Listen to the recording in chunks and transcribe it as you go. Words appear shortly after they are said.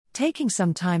Taking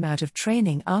some time out of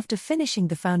training after finishing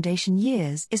the foundation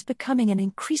years is becoming an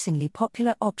increasingly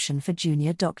popular option for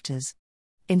junior doctors.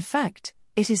 In fact,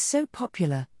 it is so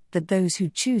popular that those who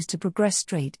choose to progress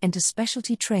straight into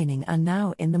specialty training are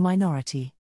now in the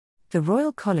minority. The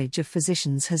Royal College of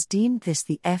Physicians has deemed this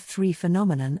the F3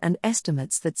 phenomenon and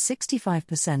estimates that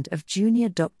 65% of junior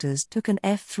doctors took an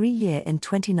F3 year in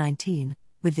 2019,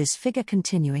 with this figure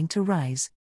continuing to rise.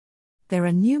 There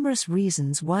are numerous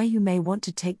reasons why you may want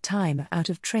to take time out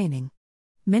of training.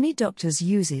 Many doctors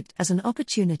use it as an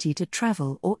opportunity to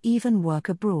travel or even work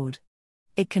abroad.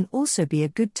 It can also be a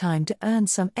good time to earn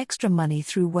some extra money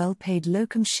through well-paid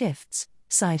locum shifts,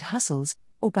 side hustles,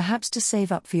 or perhaps to save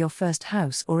up for your first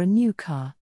house or a new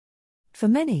car. For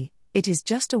many, it is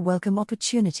just a welcome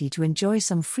opportunity to enjoy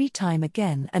some free time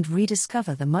again and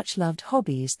rediscover the much-loved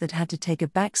hobbies that had to take a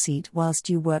backseat whilst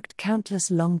you worked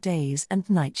countless long days and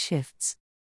night shifts.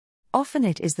 Often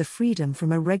it is the freedom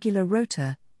from a regular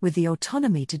rota, with the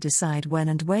autonomy to decide when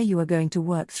and where you are going to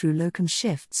work through locum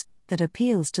shifts, that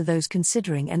appeals to those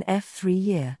considering an F3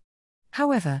 year.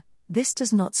 However, this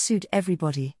does not suit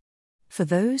everybody. For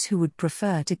those who would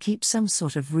prefer to keep some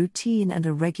sort of routine and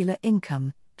a regular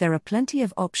income, there are plenty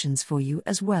of options for you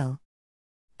as well.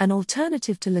 An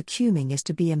alternative to locuming is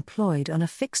to be employed on a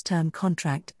fixed-term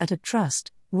contract at a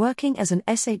trust, working as an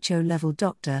SHO-level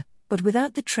doctor, but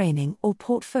without the training or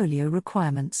portfolio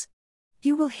requirements.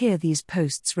 You will hear these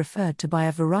posts referred to by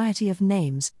a variety of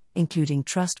names, including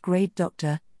trust-grade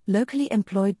doctor, locally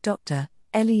employed doctor,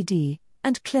 LED,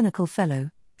 and clinical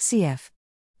fellow, CF.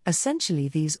 Essentially,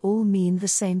 these all mean the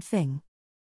same thing.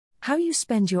 How you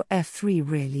spend your F3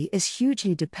 really is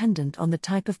hugely dependent on the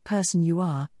type of person you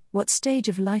are, what stage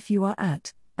of life you are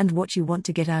at, and what you want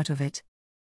to get out of it.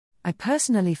 I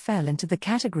personally fell into the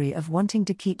category of wanting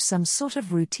to keep some sort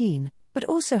of routine, but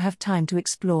also have time to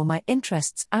explore my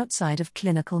interests outside of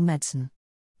clinical medicine.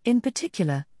 In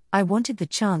particular, I wanted the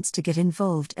chance to get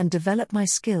involved and develop my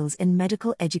skills in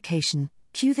medical education,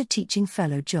 cue the teaching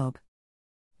fellow job.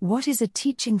 What is a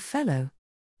teaching fellow?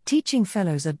 Teaching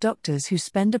fellows are doctors who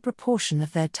spend a proportion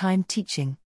of their time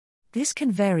teaching. This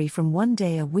can vary from 1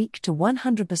 day a week to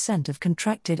 100% of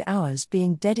contracted hours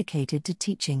being dedicated to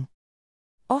teaching.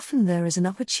 Often there is an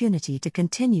opportunity to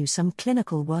continue some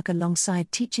clinical work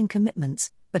alongside teaching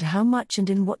commitments, but how much and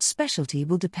in what specialty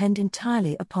will depend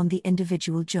entirely upon the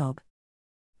individual job.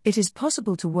 It is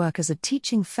possible to work as a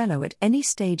teaching fellow at any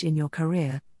stage in your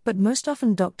career, but most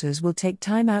often doctors will take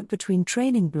time out between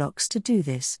training blocks to do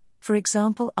this, for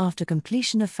example after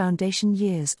completion of foundation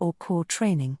years or core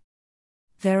training.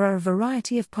 There are a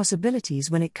variety of possibilities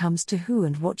when it comes to who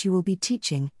and what you will be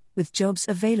teaching, with jobs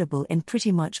available in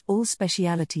pretty much all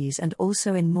specialities and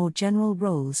also in more general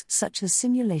roles such as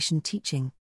simulation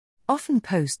teaching. Often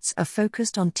posts are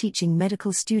focused on teaching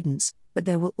medical students, but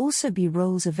there will also be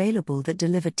roles available that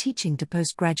deliver teaching to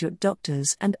postgraduate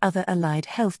doctors and other allied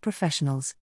health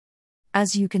professionals.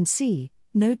 As you can see,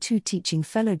 no two teaching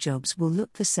fellow jobs will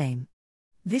look the same.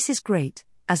 This is great,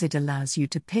 as it allows you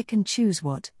to pick and choose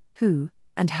what, who,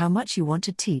 and how much you want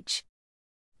to teach.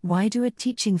 Why do a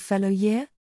teaching fellow year?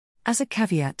 As a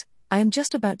caveat, I am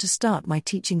just about to start my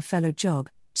teaching fellow job,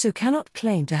 so cannot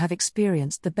claim to have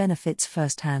experienced the benefits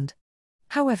firsthand.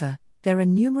 However, there are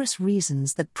numerous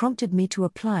reasons that prompted me to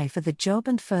apply for the job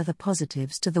and further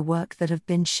positives to the work that have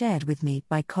been shared with me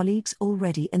by colleagues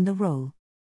already in the role.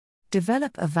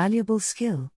 Develop a valuable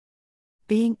skill.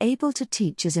 Being able to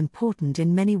teach is important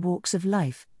in many walks of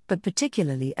life, but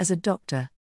particularly as a doctor.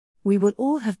 We will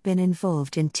all have been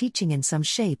involved in teaching in some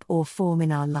shape or form in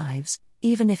our lives,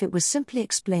 even if it was simply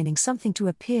explaining something to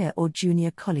a peer or junior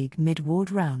colleague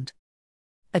mid-ward round.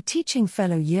 A teaching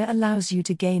fellow year allows you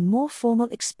to gain more formal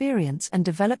experience and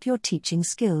develop your teaching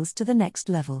skills to the next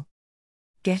level.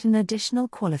 Get an additional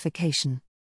qualification.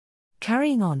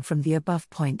 Carrying on from the above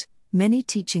point, many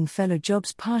teaching fellow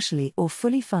jobs partially or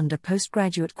fully fund a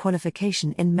postgraduate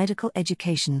qualification in medical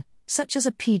education, such as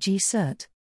a PG Cert.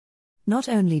 Not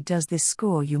only does this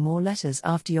score you more letters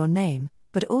after your name,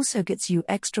 but also gets you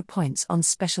extra points on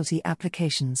specialty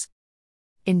applications.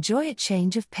 Enjoy a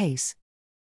change of pace.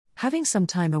 Having some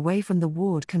time away from the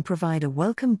ward can provide a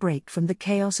welcome break from the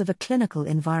chaos of a clinical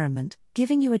environment,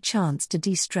 giving you a chance to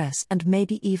de-stress and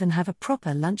maybe even have a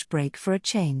proper lunch break for a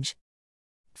change.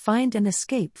 Find an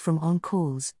escape from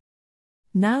on-calls.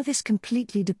 Now this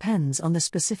completely depends on the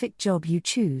specific job you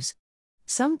choose.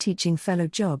 Some teaching fellow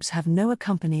jobs have no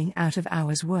accompanying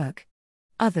out-of-hours work.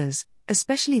 Others,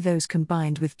 especially those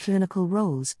combined with clinical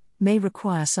roles, may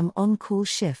require some on-call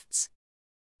shifts.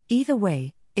 Either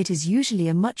way, it is usually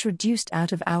a much reduced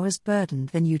out-of-hours burden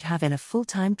than you'd have in a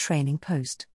full-time training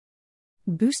post.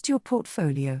 Boost your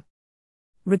portfolio.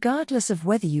 Regardless of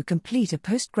whether you complete a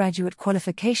postgraduate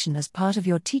qualification as part of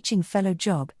your teaching fellow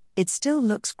job, it still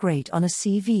looks great on a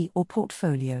CV or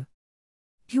portfolio.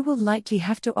 You will likely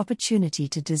have the opportunity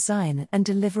to design and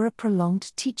deliver a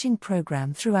prolonged teaching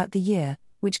program throughout the year,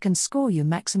 which can score you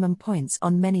maximum points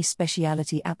on many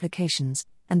specialty applications,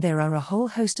 and there are a whole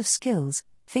host of skills,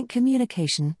 think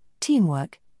communication,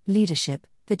 teamwork, leadership,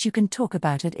 that you can talk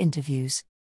about at interviews.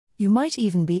 You might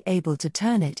even be able to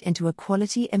turn it into a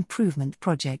quality improvement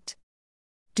project.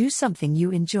 Do something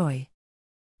you enjoy.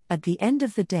 At the end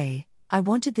of the day, I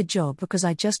wanted the job because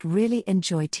I just really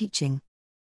enjoy teaching.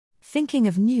 Thinking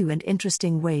of new and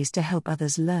interesting ways to help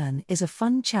others learn is a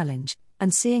fun challenge,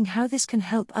 and seeing how this can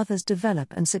help others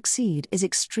develop and succeed is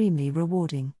extremely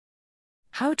rewarding.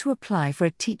 How to apply for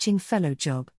a teaching fellow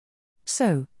job.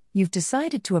 So, you've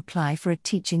decided to apply for a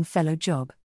teaching fellow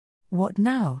job. What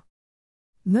now?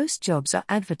 Most jobs are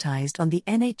advertised on the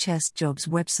NHS Jobs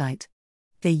website.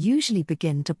 They usually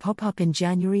begin to pop up in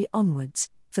January onwards,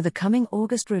 for the coming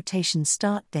August rotation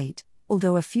start date,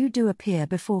 although a few do appear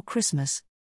before Christmas.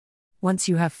 Once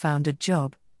you have found a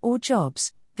job, or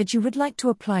jobs, that you would like to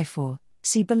apply for,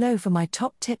 see below for my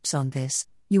top tips on this.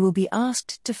 You will be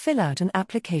asked to fill out an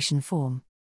application form.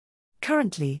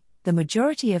 Currently, the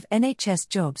majority of NHS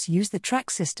jobs use the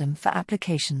track system for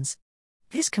applications.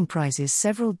 This comprises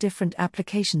several different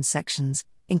application sections,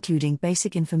 including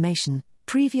basic information,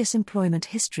 previous employment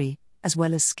history, as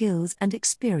well as skills and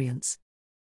experience.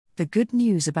 The good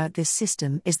news about this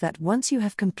system is that once you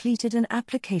have completed an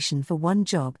application for one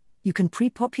job, you can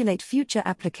pre-populate future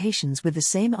applications with the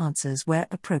same answers where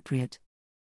appropriate.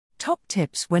 Top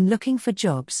tips when looking for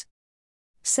jobs.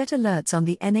 Set alerts on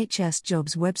the NHS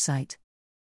Jobs website.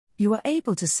 You are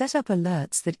able to set up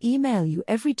alerts that email you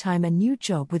every time a new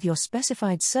job with your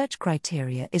specified search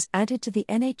criteria is added to the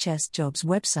NHS Jobs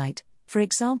website, for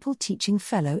example Teaching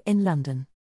Fellow in London.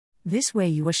 This way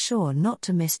you are sure not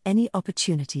to miss any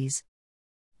opportunities.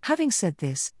 Having said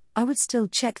this, I would still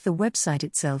check the website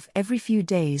itself every few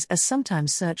days, as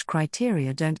sometimes search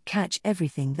criteria don't catch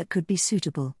everything that could be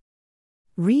suitable.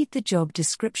 Read the job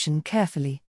description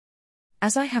carefully.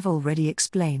 As I have already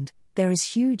explained, there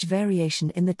is huge variation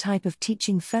in the type of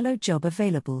teaching fellow job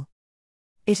available.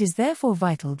 It is therefore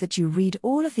vital that you read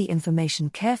all of the information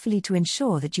carefully to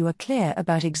ensure that you are clear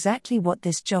about exactly what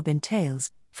this job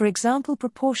entails, for example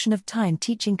proportion of time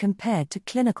teaching compared to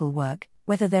clinical work,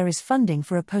 whether there is funding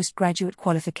for a postgraduate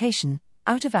qualification,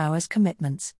 out-of-hours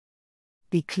commitments.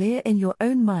 Be clear in your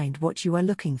own mind what you are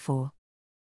looking for.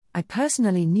 I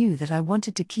personally knew that I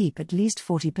wanted to keep at least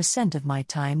 40% of my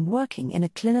time working in a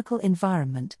clinical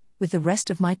environment, with the rest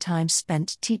of my time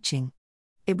spent teaching.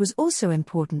 It was also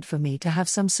important for me to have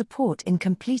some support in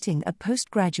completing a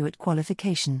postgraduate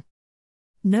qualification.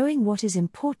 Knowing what is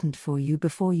important for you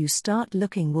before you start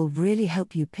looking will really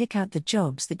help you pick out the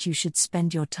jobs that you should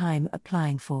spend your time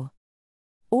applying for.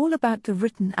 All about the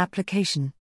written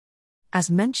application.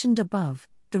 As mentioned above,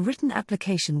 the written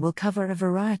application will cover a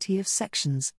variety of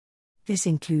sections. This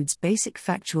includes basic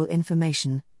factual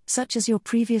information, such as your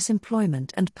previous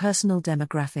employment and personal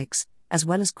demographics, as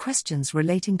well as questions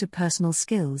relating to personal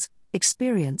skills,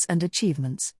 experience and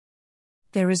achievements.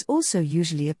 There is also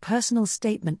usually a personal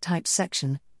statement type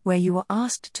section, where you are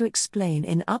asked to explain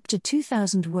in up to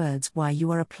 2,000 words why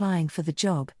you are applying for the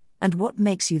job, and what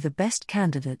makes you the best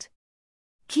candidate.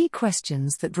 Key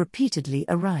questions that repeatedly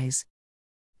arise.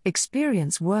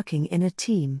 Experience working in a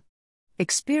team.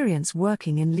 Experience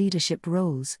working in leadership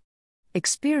roles.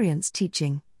 Experience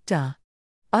teaching,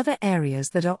 Other areas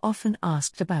that are often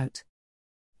asked about.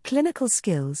 Clinical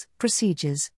skills,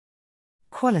 procedures.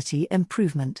 Quality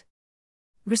improvement.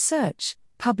 Research,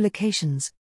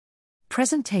 publications.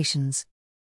 Presentations.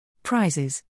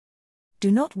 Prizes.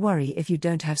 Do not worry if you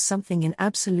don't have something in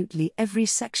absolutely every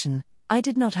section. I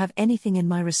did not have anything in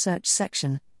my research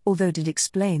section, although did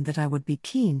explain that I would be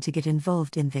keen to get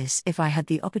involved in this if I had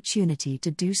the opportunity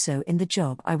to do so in the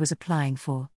job I was applying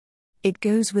for. It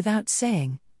goes without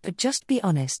saying, but just be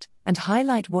honest, and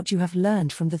highlight what you have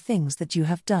learned from the things that you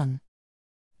have done.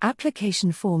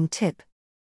 Application form tip.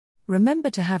 Remember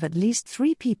to have at least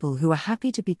 3 people who are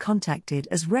happy to be contacted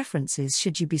as references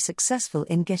should you be successful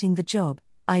in getting the job,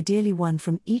 ideally one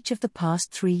from each of the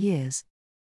past 3 years.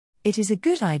 It is a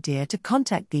good idea to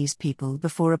contact these people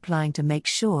before applying to make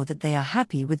sure that they are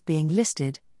happy with being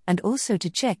listed, and also to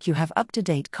check you have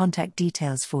up-to-date contact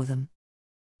details for them.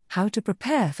 How to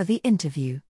prepare for the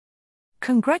interview.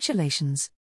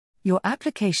 Congratulations! Your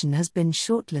application has been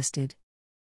shortlisted.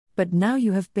 But now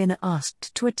you have been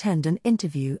asked to attend an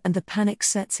interview and the panic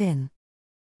sets in.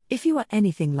 If you are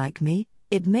anything like me,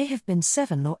 It may have been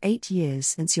 7 or 8 years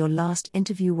since your last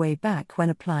interview way back when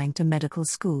applying to medical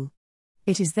school.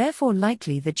 It is therefore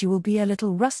likely that you will be a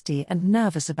little rusty and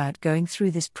nervous about going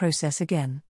through this process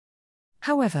again.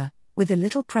 However, with a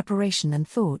little preparation and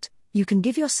thought, you can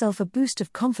give yourself a boost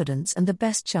of confidence and the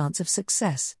best chance of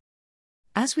success.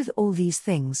 As with all these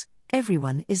things,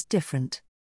 everyone is different.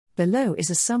 Below is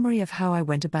a summary of how I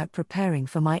went about preparing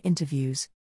for my interviews.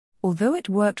 Although it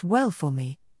worked well for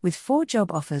me, with 4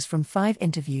 job offers from 5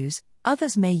 interviews,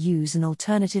 others may use an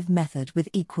alternative method with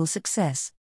equal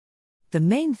success. The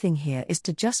main thing here is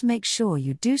to just make sure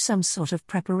you do some sort of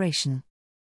preparation.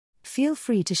 Feel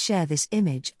free to share this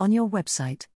image on your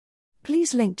website.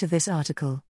 Please link to this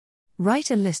article.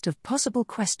 Write a list of possible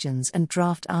questions and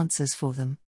draft answers for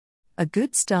them. A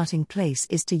good starting place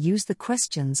is to use the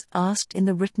questions asked in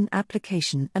the written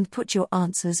application and put your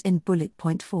answers in bullet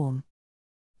point form.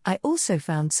 I also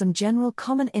found some general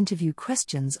common interview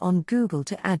questions on Google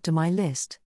to add to my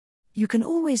list. You can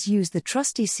always use the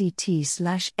trusty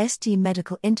CT/ST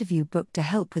medical interview book to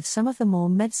help with some of the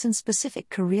more medicine-specific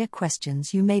career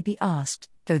questions you may be asked,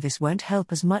 though this won't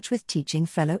help as much with teaching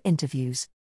fellow interviews.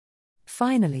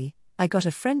 Finally, I got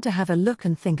a friend to have a look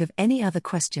and think of any other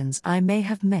questions I may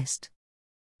have missed.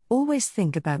 Always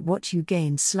think about what you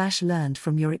gained/learned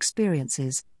from your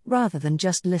experiences, rather than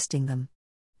just listing them.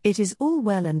 It is all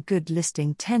well and good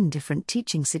listing 10 different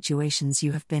teaching situations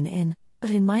you have been in,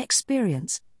 but in my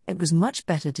experience, it was much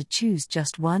better to choose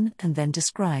just one and then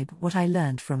describe what I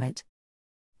learned from it.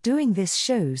 Doing this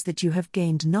shows that you have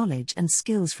gained knowledge and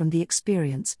skills from the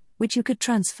experience, which you could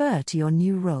transfer to your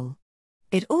new role.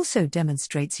 It also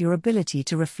demonstrates your ability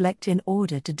to reflect in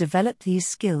order to develop these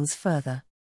skills further.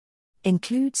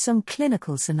 Include some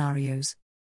clinical scenarios.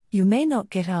 You may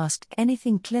not get asked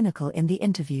anything clinical in the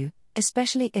interview,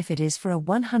 especially if it is for a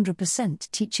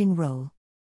 100% teaching role.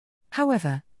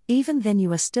 However, even then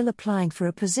you are still applying for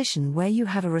a position where you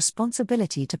have a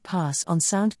responsibility to pass on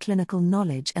sound clinical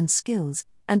knowledge and skills,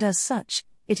 and as such,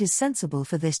 it is sensible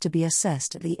for this to be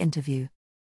assessed at the interview.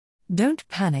 Don't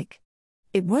panic.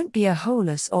 It won't be a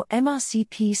HOLUS or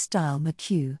MRCP-style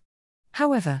McQ.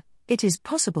 However, it is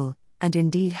possible, and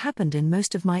indeed happened in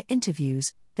most of my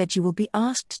interviews, that you will be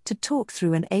asked to talk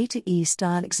through an A to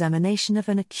E-style examination of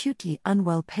an acutely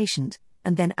unwell patient,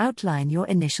 and then outline your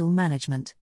initial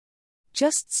management.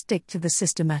 Just stick to the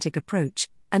systematic approach,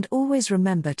 and always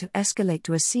remember to escalate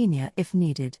to a senior if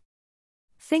needed.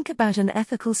 Think about an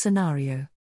ethical scenario.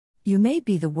 You may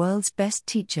be the world's best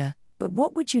teacher, but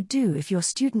what would you do if your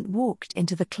student walked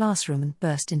into the classroom and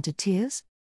burst into tears?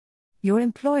 Your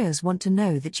employers want to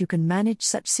know that you can manage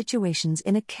such situations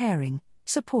in a caring,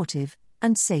 supportive,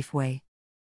 and safe way.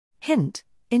 Hint: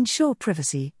 ensure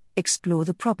privacy, explore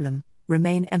the problem,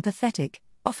 remain empathetic,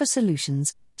 offer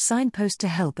solutions, signpost to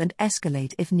help and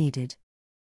escalate if needed.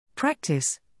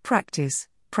 Practice, practice,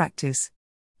 practice.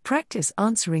 Practice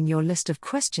answering your list of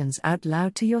questions out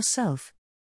loud to yourself.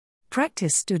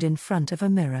 Practice stood in front of a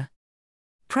mirror.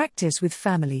 Practice with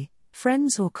family,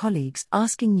 friends or colleagues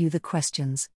asking you the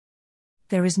questions.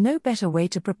 There is no better way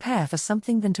to prepare for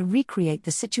something than to recreate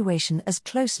the situation as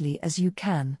closely as you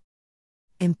can.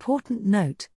 Important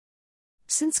note: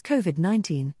 since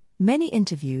COVID-19, many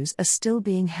interviews are still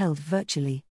being held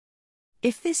virtually.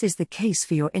 If this is the case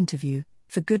for your interview,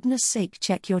 for goodness sake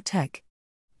check your tech.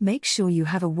 Make sure you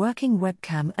have a working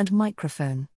webcam and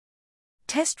microphone.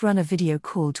 Test run a video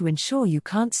call to ensure you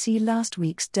can't see last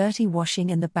week's dirty washing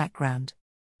in the background.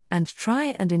 And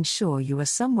try and ensure you are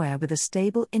somewhere with a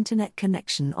stable internet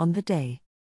connection on the day.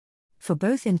 For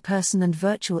both in-person and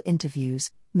virtual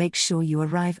interviews, make sure you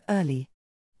arrive early.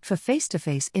 For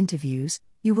face-to-face interviews,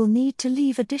 you will need to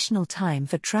leave additional time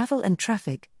for travel and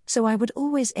traffic, so I would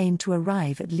always aim to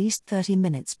arrive at least 30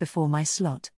 minutes before my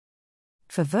slot.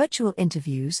 For virtual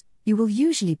interviews, you will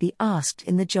usually be asked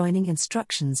in the joining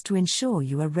instructions to ensure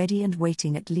you are ready and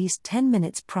waiting at least 10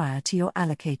 minutes prior to your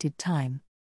allocated time.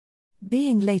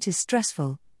 Being late is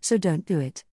stressful, so don't do it.